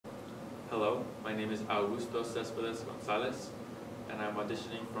Hello, my name is Augusto Cespedes, and I'm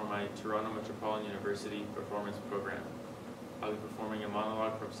auditioning for my Toronto Metropolitan University performance program. I'll be performing a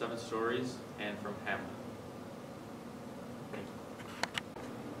monologue from 7 Stories and from Hamlet. Thank you.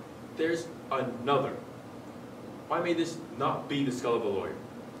 There's another. Why may this not be the skull of a lawyer?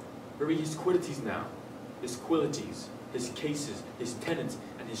 Where be his quiddities now? His quilities, his cases, his tenets,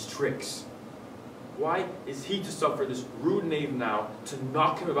 and his tricks? Why is he to suffer this rude knave now to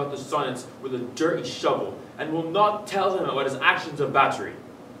knock him about the sonnets with a dirty shovel, and will not tell him about his actions of battery?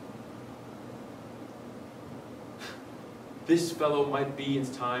 This fellow might be in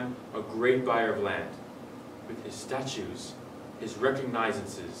time a great buyer of land, with his statues, his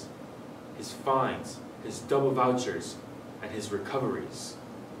recognizances, his fines, his double vouchers, and his recoveries.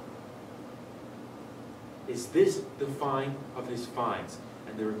 Is this the fine of his fines,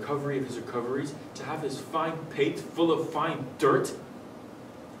 and the recovery of his recoveries, to have his fine pate full of fine dirt?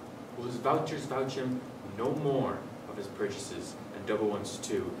 Will his vouchers vouch him no more of his purchases, and double ones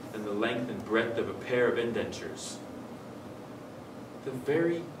too, than the length and breadth of a pair of indentures? The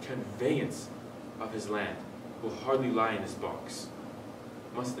very conveyance of his land will hardly lie in his box.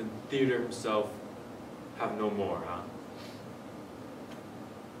 Must then Theodore himself have no more, huh?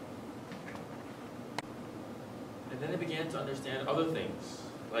 And then I began to understand other things,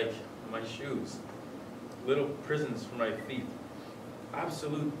 like my shoes, little prisons for my feet,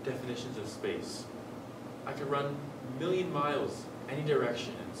 absolute definitions of space. I could run a million miles any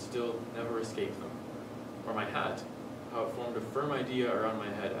direction and still never escape them. Or my hat, how it formed a firm idea around my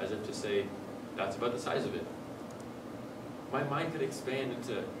head as if to say, that's about the size of it. My mind could expand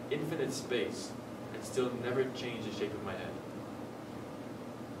into infinite space and still never change the shape of my head.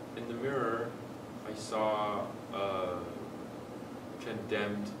 In the mirror, I saw a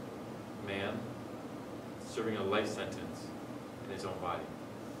condemned man serving a life sentence in his own body.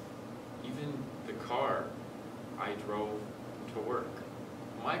 Even the car I drove to work.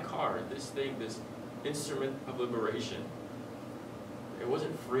 My car, this thing, this instrument of liberation, it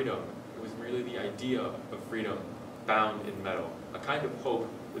wasn't freedom. It was merely the idea of freedom bound in metal, a kind of hope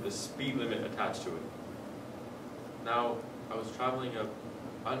with a speed limit attached to it. Now, I was traveling an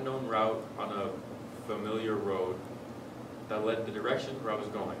unknown route on a familiar road that led the direction where I was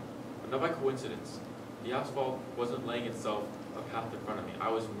going. But not by coincidence. The asphalt wasn't laying itself a path in front of me. I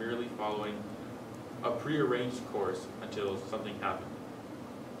was merely following a prearranged course until something happened.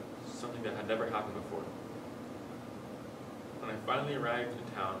 Something that had never happened before. When I finally arrived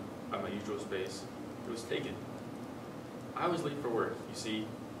in town at my usual space, it was taken. I was late for work, you see,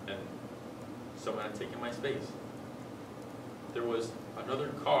 and someone had taken my space. There was another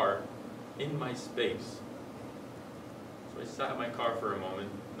car in my space. So I sat in my car for a moment,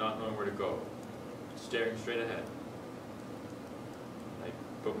 not knowing where to go, staring straight ahead. I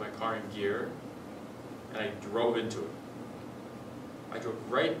put my car in gear, and I drove into it. I drove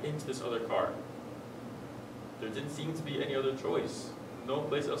right into this other car. There didn't seem to be any other choice. No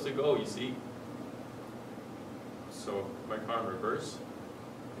place else to go, you see. So my car in reverse,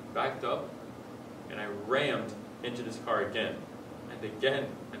 backed up, and I rammed into this car again, and again,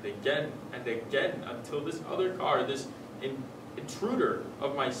 and again, and again, until this other car, this intruder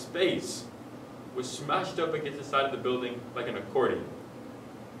of my space, was smashed up against the side of the building like an accordion.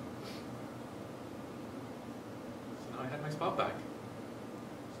 So now I had my spot back.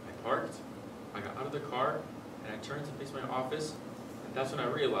 So I parked, I got out of the car, and I turned to face my office, and that's when I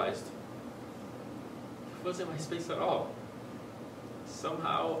realized it wasn't my space at all.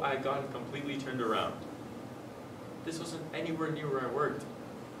 Somehow I got it completely turned around. This wasn't anywhere near where I worked.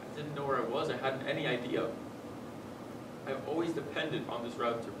 I didn't know where I was. I hadn't any idea. I've always depended on this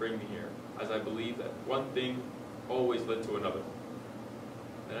route to bring me here, as I believe that one thing always led to another.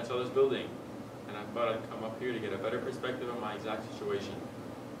 Then I saw this building, and I thought I'd come up here to get a better perspective on my exact situation.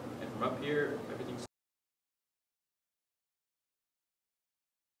 And from up here, everything